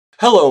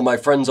Hello, my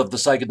friends of the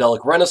psychedelic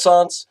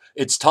renaissance.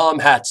 It's Tom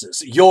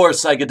Hatsis, your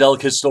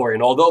psychedelic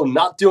historian, although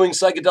not doing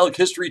psychedelic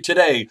history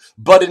today,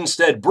 but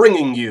instead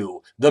bringing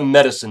you the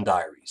Medicine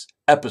Diaries,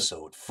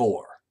 episode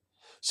 4.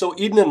 So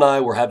Eden and I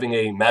were having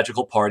a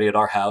magical party at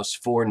our house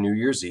for New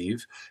Year's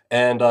Eve,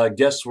 and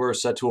guests were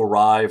set to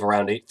arrive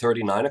around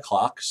 8:30, 9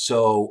 o'clock.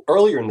 So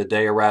earlier in the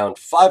day, around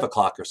 5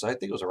 o'clock or so, I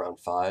think it was around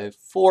 4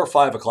 or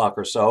 5 o'clock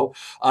or so,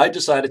 I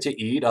decided to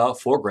eat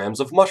 4 grams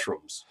of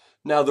mushrooms.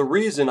 Now, the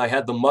reason I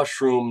had the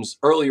mushrooms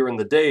earlier in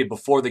the day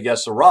before the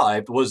guests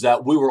arrived was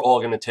that we were all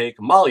going to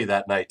take Molly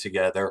that night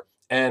together.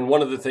 And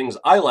one of the things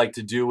I like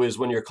to do is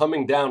when you're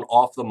coming down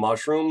off the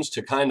mushrooms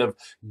to kind of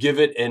give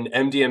it an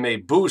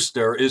MDMA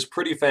booster is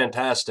pretty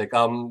fantastic.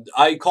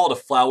 I call it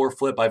a flower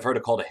flip. I've heard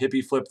it called a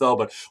hippie flip though,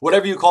 but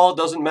whatever you call it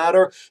doesn't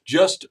matter.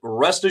 Just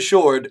rest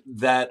assured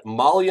that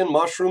Molly and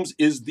mushrooms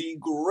is the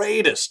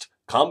greatest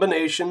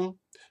combination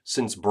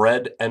since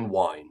bread and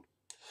wine.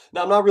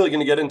 Now, I'm not really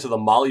going to get into the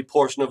Molly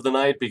portion of the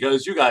night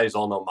because you guys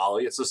all know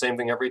Molly. It's the same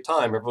thing every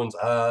time. Everyone's,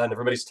 and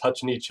everybody's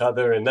touching each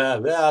other and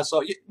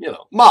so,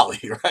 Molly,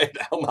 right?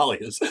 How Molly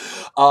is.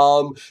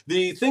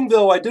 The thing,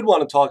 though, I did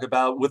want to talk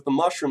about with the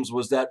mushrooms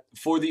was that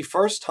for the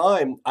first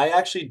time, I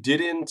actually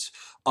didn't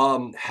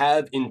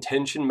have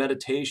intention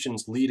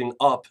meditations leading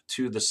up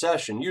to the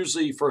session.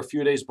 Usually for a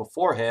few days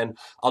beforehand,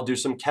 I'll do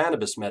some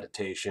cannabis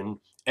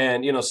meditation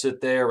and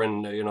sit there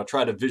and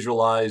try to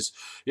visualize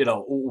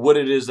what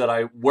it is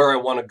that where I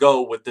want to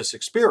go with this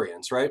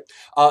experience, right?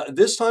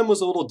 This time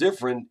was a little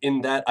different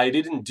in that I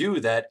didn't do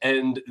that,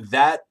 and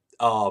that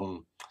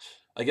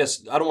I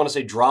guess I don't want to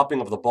say dropping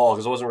of the ball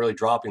because it wasn't really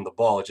dropping the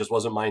ball. It just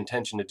wasn't my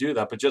intention to do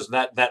that. But just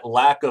that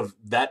lack of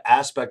that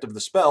aspect of the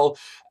spell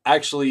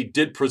actually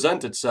did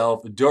present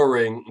itself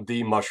during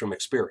the mushroom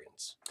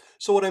experience.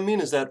 So what I mean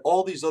is that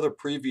all these other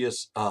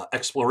previous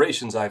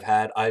explorations I've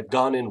had, I've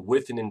gone in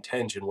with an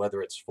intention,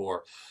 whether it's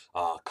for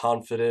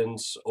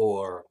confidence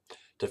or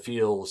to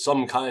feel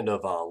some kind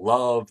of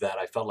love that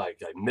I felt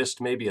like I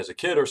missed maybe as a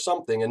kid or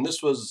something. And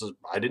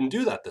I didn't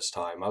do that this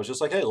time. I was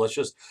just like, hey, let's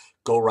just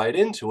go right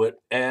into it.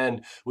 And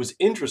it was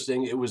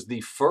interesting. It was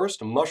the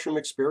first mushroom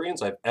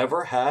experience I've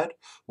ever had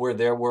where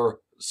there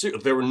were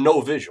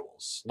no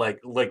visuals, like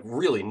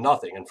really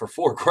nothing. And for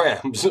 4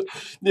 grams,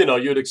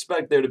 you'd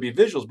expect there to be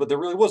visuals, but there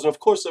really wasn't. Of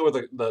course, there were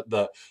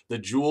the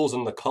jewels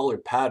and the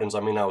colored patterns. I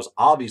mean, I was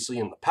obviously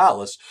in the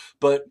palace,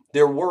 but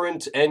there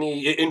weren't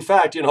any. In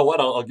fact, you know what?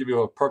 I'll give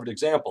you a perfect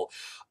example.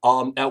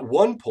 At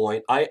one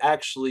point, I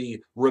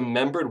actually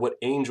remembered what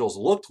angels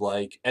looked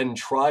like and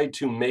tried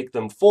to make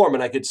them form,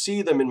 and I could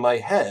see them in my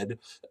head.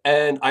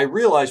 And I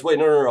realized, wait,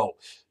 no,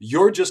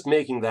 you're just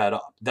making that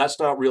up. That's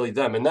not really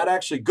them. And that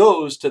actually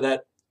goes to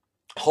that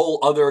whole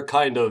other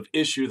kind of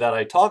issue that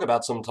I talk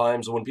about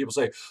sometimes when people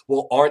say,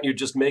 well, aren't you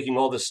just making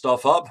all this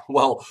stuff up?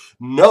 Well,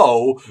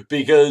 no,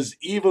 because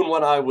even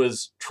when I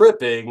was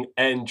tripping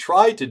and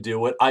tried to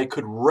do it, I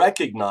could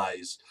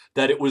recognize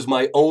that it was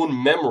my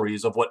own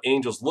memories of what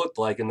angels looked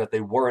like and that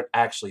they weren't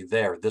actually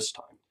there this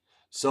time.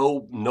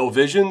 So no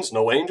visions,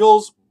 no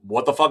angels.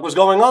 What the fuck was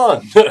going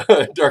on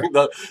during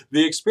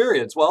the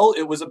experience? Well,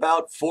 it was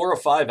about 4 or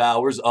 5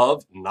 hours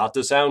of, not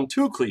to sound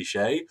too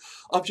cliche,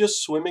 of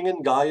just swimming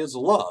in Gaia's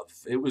love.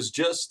 It was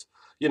just,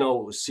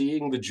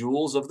 seeing the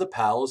jewels of the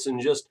palace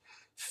and just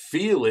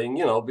feeling,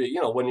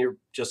 when you're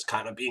just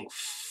kind of being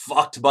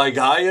fucked by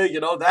Gaia,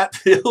 that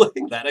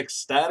feeling, that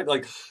ecstatic,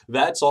 like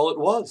that's all it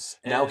was.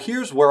 Now,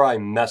 here's where I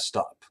messed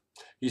up.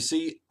 You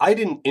see, I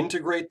didn't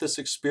integrate this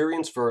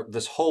experience for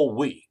this whole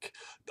week.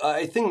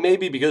 I think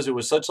maybe because it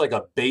was such like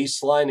a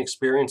baseline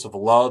experience of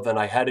love and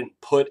I hadn't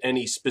put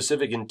any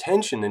specific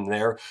intention in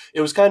there,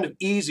 it was kind of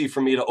easy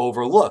for me to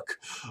overlook.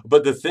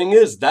 But the thing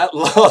is, that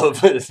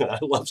love, that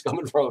love's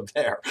coming from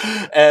there,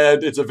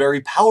 and it's a very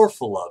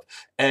powerful love,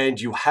 and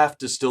you have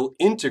to still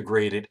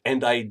integrate it,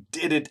 and I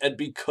did it, and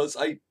because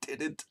I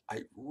did it,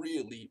 I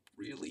really,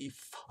 really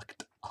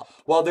fucked up.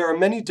 While there are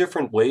many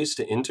different ways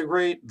to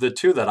integrate, the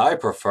two that I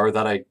prefer,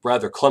 that I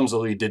rather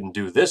clumsily didn't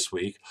do this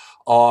week,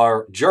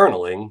 are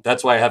journaling.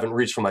 That's why I haven't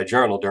reached for my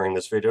journal during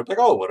this video. Like,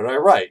 oh, what did I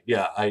write?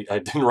 Yeah, I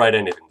didn't write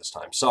anything this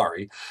time.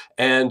 Sorry.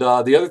 And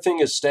the other thing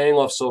is staying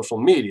off social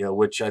media,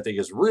 which I think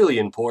is really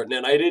important,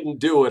 and I didn't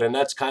do it, and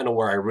that's kind of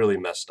where I really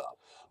messed up.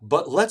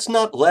 But let's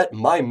not let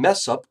my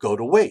mess up go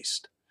to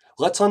waste.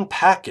 Let's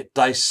unpack it,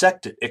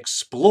 dissect it,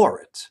 explore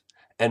it,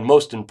 and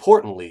most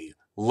importantly,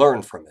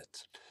 learn from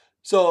it.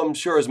 So I'm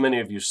sure as many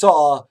of you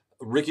saw,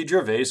 Ricky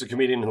Gervais, a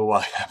comedian who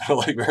I happen to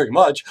like very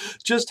much,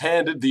 just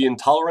handed the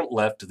intolerant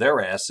left their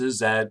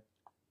asses at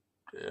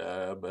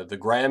the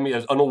Grammy,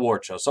 an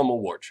award show, some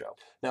award show.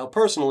 Now,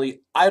 personally,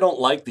 I don't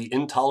like the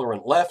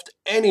intolerant left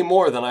any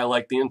more than I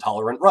like the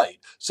intolerant right.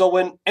 So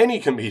when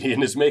any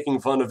comedian is making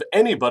fun of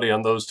anybody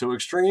on those two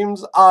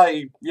extremes,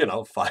 I,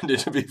 find it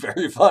to be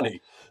very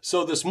funny.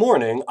 So this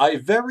morning, I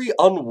very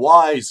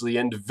unwisely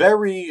and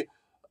very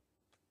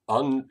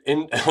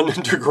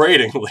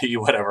unintegratingly,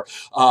 whatever,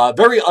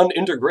 very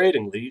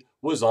unintegratingly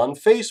was on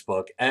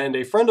Facebook. And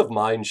a friend of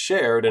mine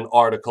shared an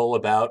article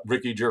about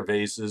Ricky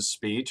Gervais's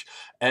speech,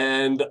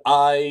 and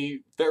I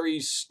very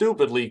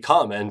stupidly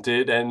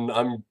commented, and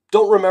I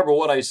don't remember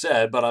what I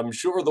said, but I'm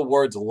sure the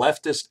words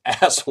leftist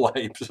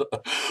asswipes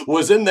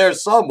was in there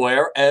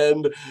somewhere,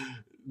 and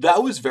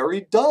that was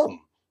very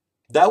dumb.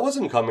 That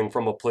wasn't coming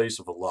from a place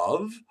of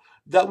love.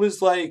 That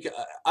was like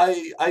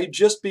I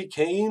just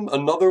became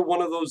another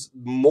one of those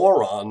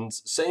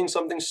morons saying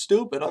something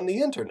stupid on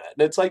the internet.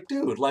 And it's like,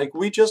 dude, like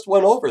we just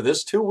went over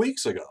this 2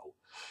 weeks ago.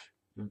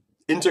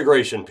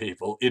 Integration,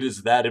 people, it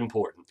is that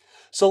important.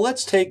 So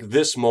let's take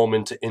this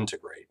moment to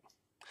integrate.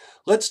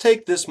 Let's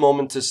take this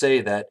moment to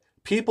say that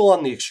people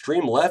on the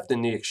extreme left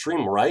and the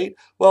extreme right,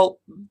 well,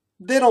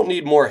 they don't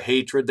need more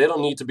hatred. They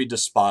don't need to be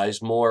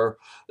despised more.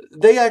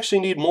 They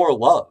actually need more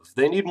love.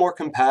 They need more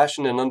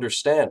compassion and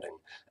understanding.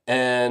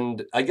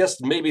 And I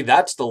guess maybe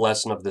that's the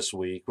lesson of this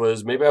week,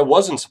 was maybe I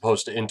wasn't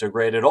supposed to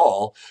integrate at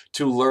all,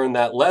 to learn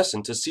that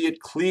lesson, to see it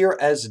clear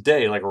as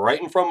day, like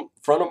right in front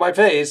of my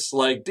face,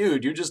 like,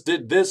 dude, you just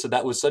did this and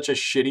that was such a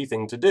shitty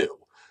thing to do.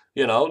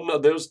 No,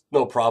 there's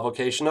no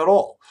provocation at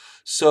all.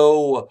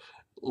 So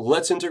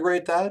let's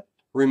integrate that.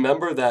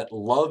 Remember that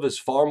love is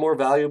far more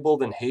valuable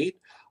than hate,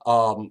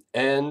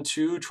 and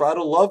to try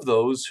to love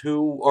those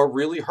who are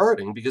really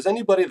hurting, because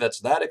anybody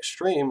that's that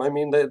extreme, I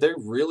mean, they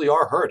really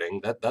are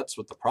hurting. That's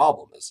what the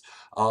problem is.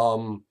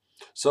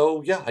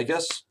 So yeah, I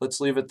guess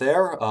let's leave it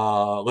there.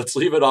 Let's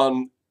leave it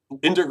on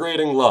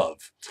integrating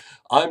love.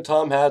 I'm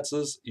Tom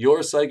Hatzis, your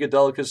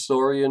psychedelic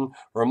historian,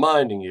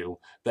 reminding you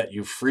that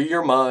you free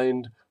your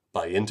mind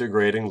by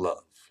integrating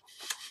love.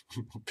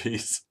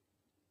 Peace.